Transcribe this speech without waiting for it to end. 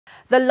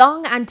The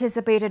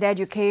long-anticipated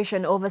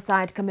Education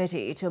Oversight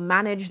Committee to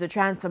manage the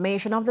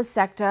transformation of the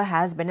sector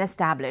has been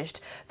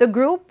established. The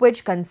group,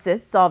 which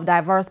consists of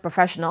diverse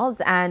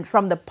professionals and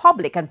from the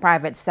public and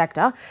private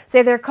sector,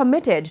 say they're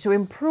committed to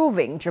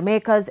improving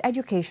Jamaica's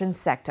education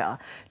sector.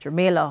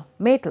 Jamila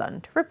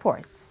Maitland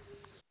reports.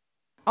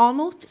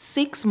 Almost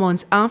 6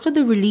 months after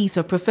the release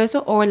of Professor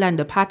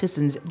Orlando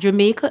Patterson's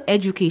Jamaica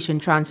Education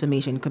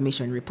Transformation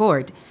Commission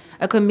report,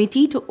 a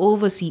committee to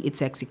oversee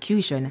its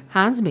execution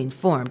has been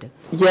formed.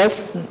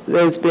 Yes,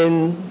 there's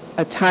been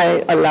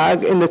a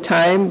lag in the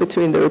time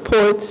between the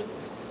report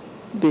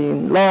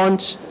being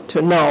launched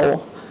to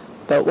now,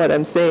 but what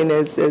I'm saying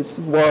is there's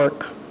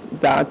work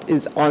that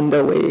is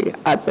underway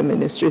at the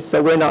ministry,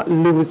 so we're not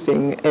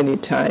losing any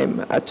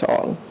time at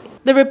all.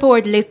 The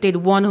report listed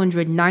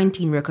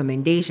 119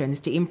 recommendations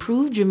to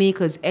improve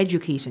Jamaica's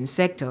education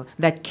sector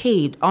that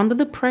caved under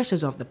the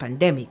pressures of the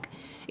pandemic.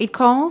 It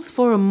calls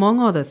for,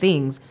 among other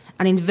things,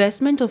 an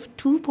investment of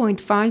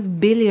 $2.5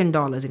 billion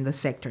in the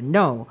sector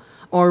now,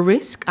 or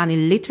risk an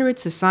illiterate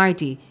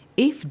society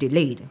if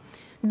delayed.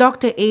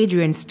 Dr.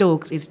 Adrian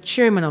Stokes is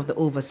chairman of the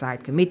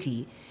Oversight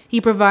Committee.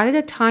 He provided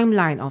a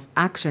timeline of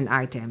action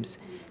items.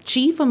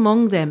 Chief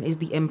among them is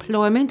the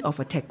employment of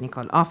a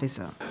technical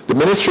officer. The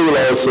ministry will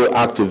also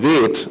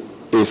activate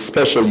a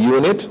special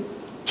unit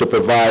to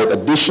provide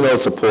additional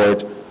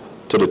support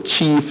to the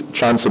Chief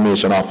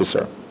Transformation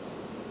Officer.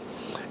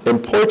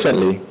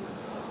 Importantly,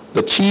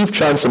 the Chief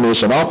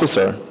Transformation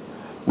Officer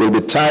will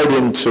be tied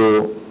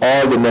into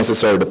all the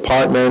necessary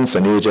departments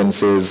and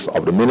agencies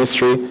of the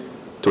ministry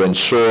to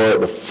ensure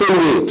the full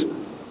weight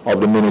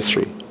of the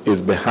ministry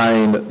is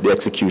behind the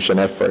execution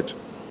effort.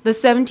 The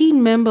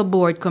 17-member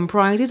board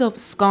comprises of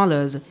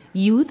scholars,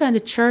 youth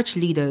and church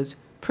leaders,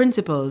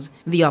 principals,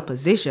 the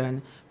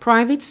opposition,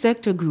 private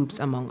sector groups,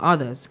 among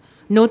others.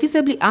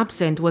 Noticeably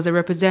absent was a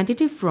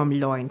representative from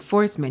law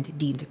enforcement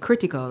deemed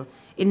critical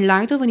in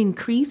light of an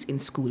increase in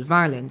school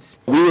violence.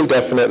 We will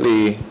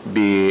definitely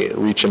be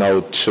reaching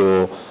out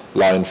to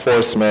law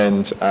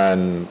enforcement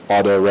and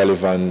other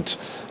relevant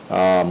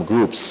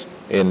groups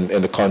in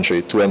the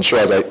country to ensure,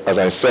 as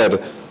I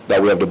said,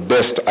 that we have the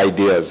best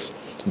ideas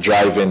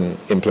driving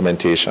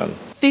implementation.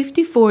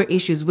 54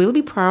 issues will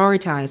be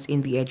prioritized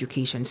in the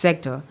education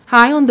sector.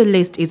 High on the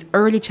list is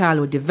early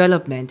childhood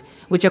development,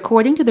 which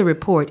according to the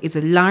report is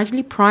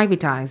largely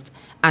privatized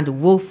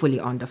and woefully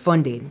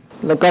underfunded.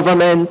 The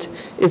government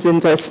is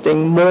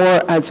investing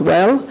more as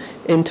well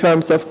in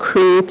terms of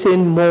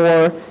creating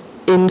more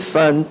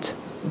infant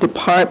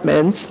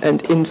departments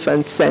and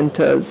infant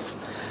centers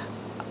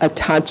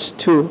attached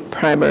to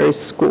primary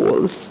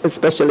schools,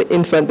 especially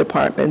infant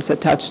departments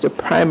attached to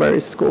primary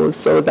schools,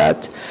 so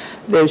that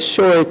there's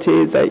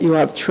surety that you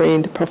have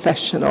trained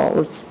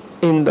professionals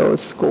in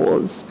those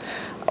schools.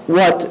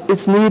 What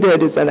is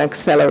needed is an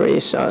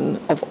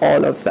acceleration of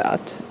all of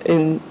that.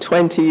 In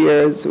 20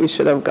 years, we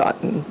should have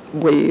gotten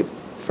way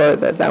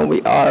further than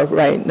we are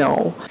right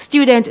now.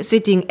 Students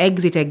sitting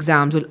exit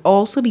exams will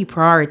also be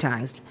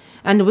prioritized,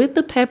 and with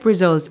the PEP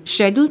results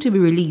scheduled to be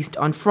released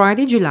on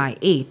Friday, July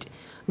 8,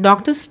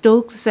 Dr.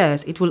 Stokes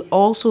says it will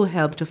also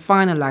help to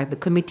finalize the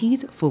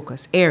committee's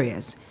focus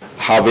areas.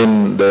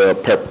 Having the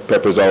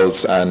PEP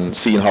results and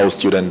seeing how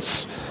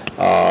students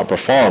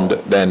performed,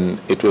 then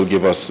it will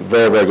give us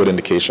very, very good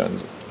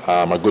indications,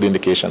 a good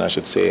indication, I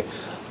should say,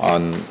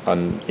 on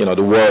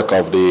the work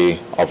of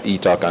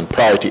ETOC and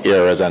priority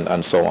areas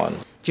and so on.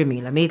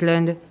 Jamila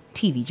Maitland,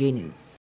 TVJ News.